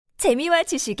재미와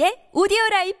지식의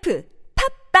오디오라이프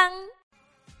팝빵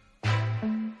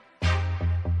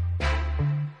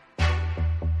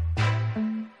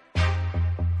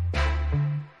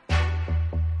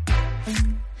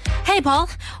Hey, Paul,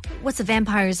 what's a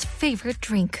vampire's favorite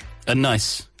drink? A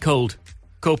nice, cold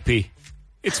kopi.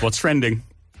 It's what's trending.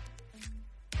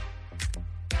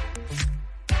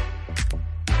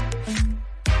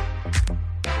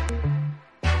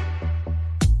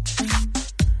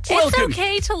 It's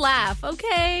okay to laugh,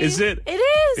 okay? Is it? It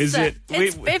is. Is it?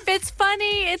 If it's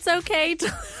funny, it's okay.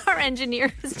 Our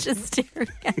engineer is just staring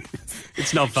at us.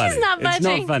 It's not funny. She's not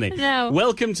budging. It's not funny. No.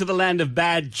 Welcome to the land of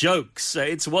bad jokes.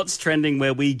 It's What's Trending,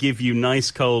 where we give you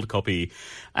nice cold copy.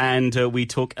 And we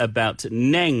talk about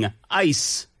Neng,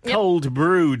 ice, cold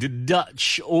brewed,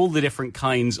 Dutch, all the different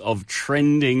kinds of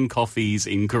trending coffees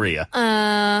in Korea.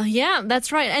 Yeah,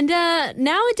 that's right. And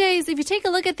nowadays, if you take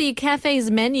a look at the cafe's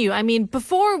menu, I mean,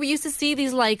 before we used to see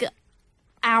these like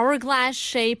hourglass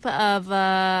shape of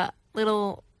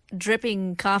little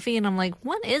dripping coffee, and I'm like,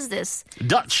 what is this?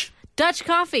 Dutch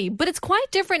coffee, but it's quite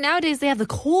different nowadays. They have the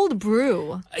cold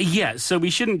brew. Yeah, so we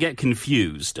shouldn't get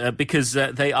confused because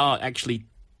they are actually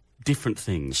different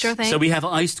things. Sure thing. So we have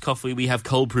iced coffee, we have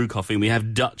cold brew coffee, and we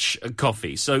have Dutch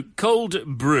coffee. So cold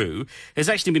brew has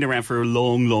actually been around for a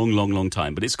long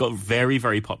time, but it's got very,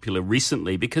 very popular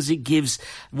recently because it gives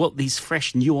these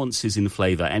fresh nuances in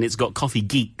flavor, and it's got coffee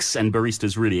geeks and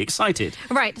baristas really excited.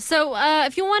 Right. So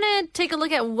if you want to take a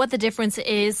look at what the difference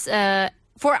is,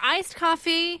 for iced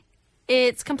coffee,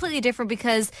 it's completely different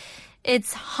because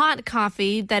it's hot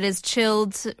coffee that is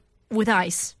chilled with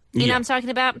ice. You know what I'm talking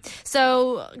about?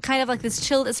 So kind of like this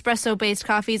chilled espresso-based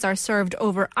coffees are served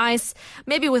over ice,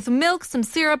 maybe with milk, some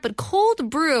syrup, but cold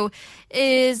brew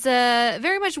is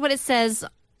very much what it says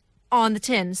on the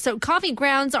tin. So coffee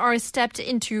grounds are stepped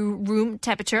into room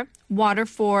temperature water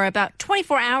for about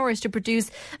 24 hours to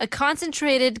produce a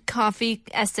concentrated coffee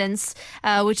essence,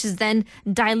 which is then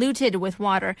diluted with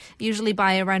water, usually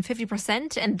by around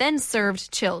 50%, and then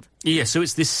served chilled. Yeah, so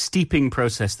it's this steeping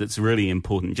process that's really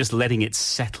important, just letting it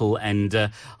settle and,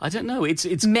 I don't know, it's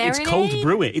cold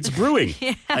brewing. It's brewing,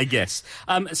 yeah. I guess.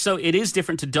 So it is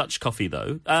different to Dutch coffee,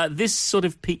 though. This sort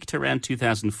of peaked around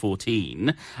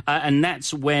 2014, and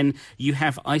that's when you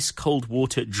have ice-cold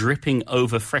water dripping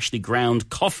over freshly ground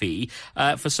coffee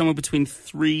for somewhere between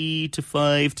 3 to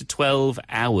 5 to 12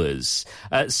 hours.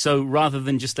 So rather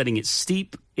than just letting it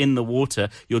steep in the water,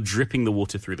 you're dripping the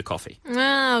water through the coffee.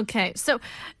 Okay, so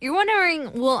you're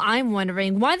wondering, well, I'm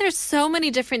wondering why there's so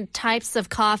many different types of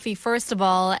coffee, first of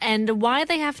all, and why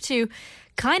they have to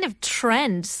kind of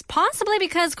trend. Possibly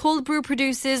because cold brew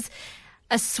produces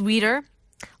a sweeter,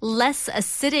 less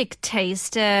acidic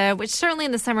taste, which certainly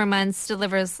in the summer months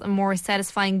delivers a more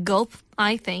satisfying gulp,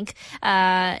 I think, in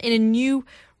a new,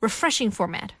 refreshing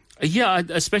format. Yeah,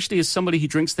 especially as somebody who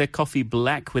drinks their coffee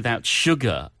black without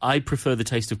sugar, I prefer the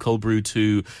taste of cold brew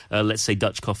to, let's say,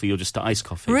 Dutch coffee or just to iced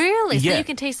coffee. Really? Yeah. So you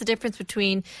can taste the difference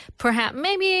between perhaps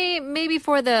maybe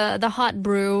for the hot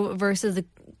brew versus the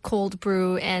cold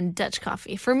brew and Dutch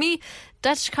coffee. For me,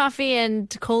 Dutch coffee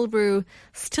and cold brew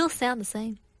still sound the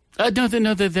same.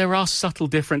 No, there are subtle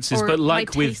differences, or but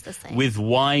like with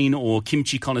wine or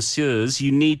kimchi connoisseurs,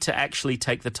 you need to actually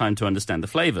take the time to understand the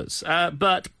flavors.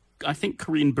 But I think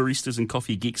Korean baristas and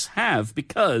coffee geeks have,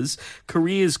 because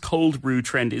Korea's cold brew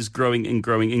trend is growing and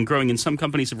growing and growing, and some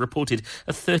companies have reported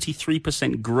a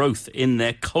 33% growth in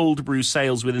their cold brew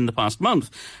sales within the past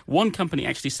month. One company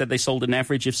actually said they sold an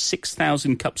average of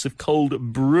 6,000 cups of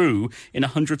cold brew in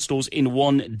 100 stores in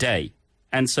one day.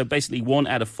 And so basically 1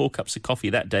 out of 4 cups of coffee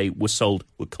that day was sold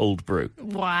with cold brew.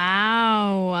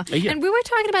 Wow. Yeah. And we were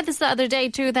talking about this the other day,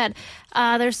 too, that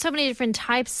there's so many different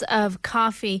types of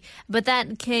coffee, but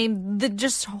that came, the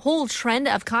just whole trend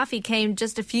of coffee came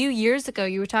just a few years ago.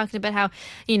 You were talking about how,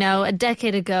 a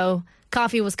decade ago,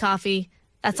 coffee was coffee.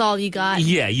 That's all you got.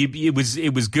 Yeah, it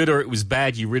was good or it was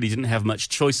bad. You really didn't have much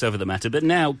choice over the matter. But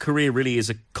now Korea really is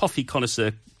a coffee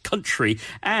connoisseur country,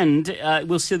 and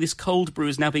we'll see this cold brew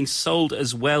is now being sold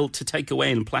as well to take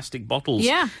away in plastic bottles.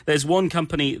 Yeah. There's one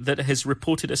company that has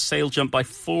reported a sale jump by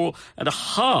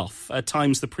 4.5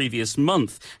 times the previous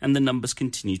month, and the numbers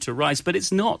continue to rise. But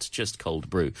it's not just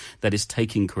cold brew that is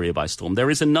taking Korea by storm.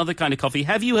 There is another kind of coffee.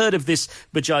 Have you heard of this,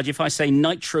 Bajaj, if I say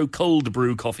Nitro cold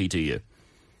brew coffee to you?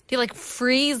 Do you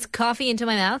freeze coffee into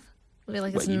my mouth?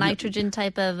 Like this nitrogen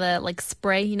type of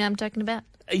spray, you know what I'm talking about?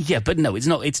 Yeah, but no, it's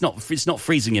not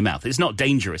freezing your mouth. It's not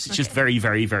dangerous. It's just very,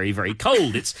 very, very, very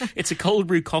cold. It's a cold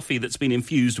brew coffee that's been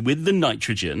infused with the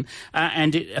nitrogen,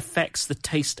 and it affects the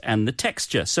taste and the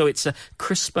texture. So it's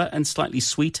crisper and slightly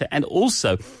sweeter, and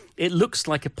also it looks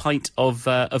like a pint of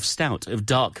stout, of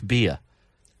dark beer.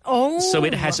 So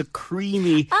it has a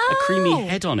creamy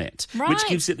head on it, which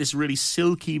gives it this really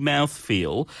silky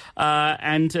mouthfeel.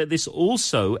 And this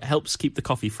also helps keep the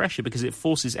coffee fresher because it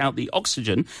forces out the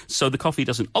oxygen so the coffee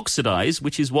doesn't oxidize,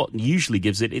 which is what usually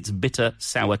gives it its bitter,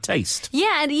 sour taste.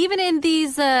 Yeah, and even in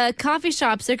these coffee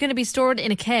shops, they're going to be stored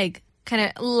in a keg.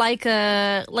 Kind of like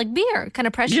beer, kind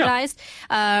of pressurized,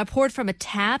 poured from a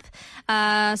tap.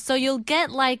 So you'll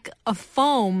get like a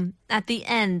foam at the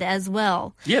end as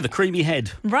well. Yeah, the creamy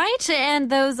head. Right, and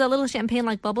those little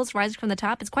champagne-like bubbles rising from the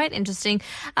top. It's quite interesting.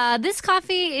 This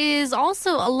coffee is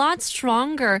also a lot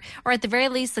stronger, or at the very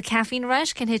least, the caffeine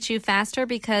rush can hit you faster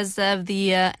because of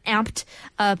the amped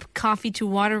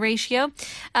coffee-to-water ratio.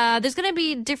 There's going to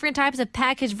be different types of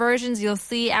packaged versions you'll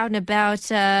see out and about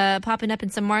popping up in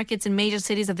some markets in major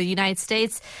cities of the United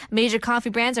States. Major coffee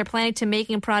brands are planning to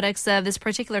making products of this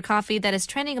particular coffee that is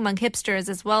trending among hipsters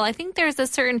as well. I think there's a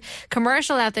certain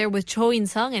commercial out there with Cho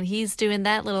In-sung, and he's doing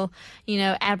that little,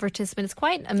 advertisement. It's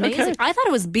quite amazing. Okay. I thought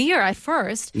it was beer at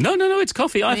first. No, it's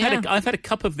coffee. I've had a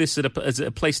cup of this at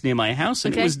a place near my house,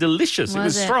 and it was delicious. It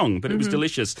was strong, but it was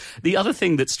delicious. The other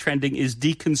thing that's trending is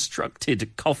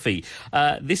deconstructed coffee.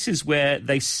 This is where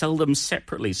they sell them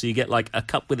separately. So you get like a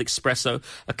cup with espresso,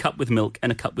 a cup with milk,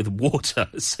 and a cup with water.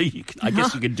 So I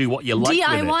guess you can do what you like with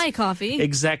it. DIY coffee.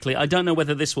 Exactly. I don't know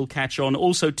whether this will catch on.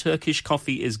 Also, Turkish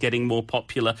coffee is getting more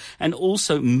popular. And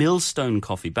also millstone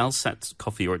coffee, balsat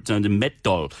coffee, or it's known as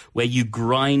meddol, where you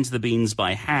grind the beans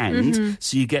by hand,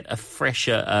 so you get a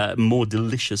fresher, more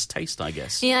delicious taste, I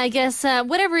guess. Yeah, I guess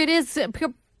whatever it is,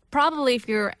 probably if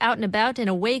you're out and about and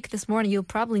awake this morning, you'll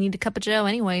probably need a cup of joe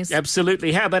anyways.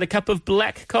 Absolutely. How about a cup of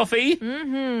black coffee?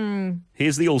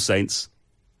 Here's the All Saints.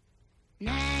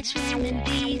 Nights on the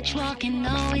beach, walking,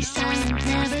 always silent,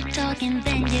 never talking.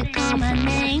 Then you call my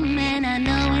name, and I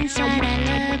know inside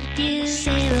I love you.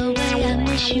 Sail away, I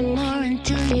miss you more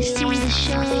until you see the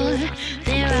shore.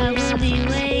 There I will be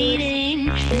waiting.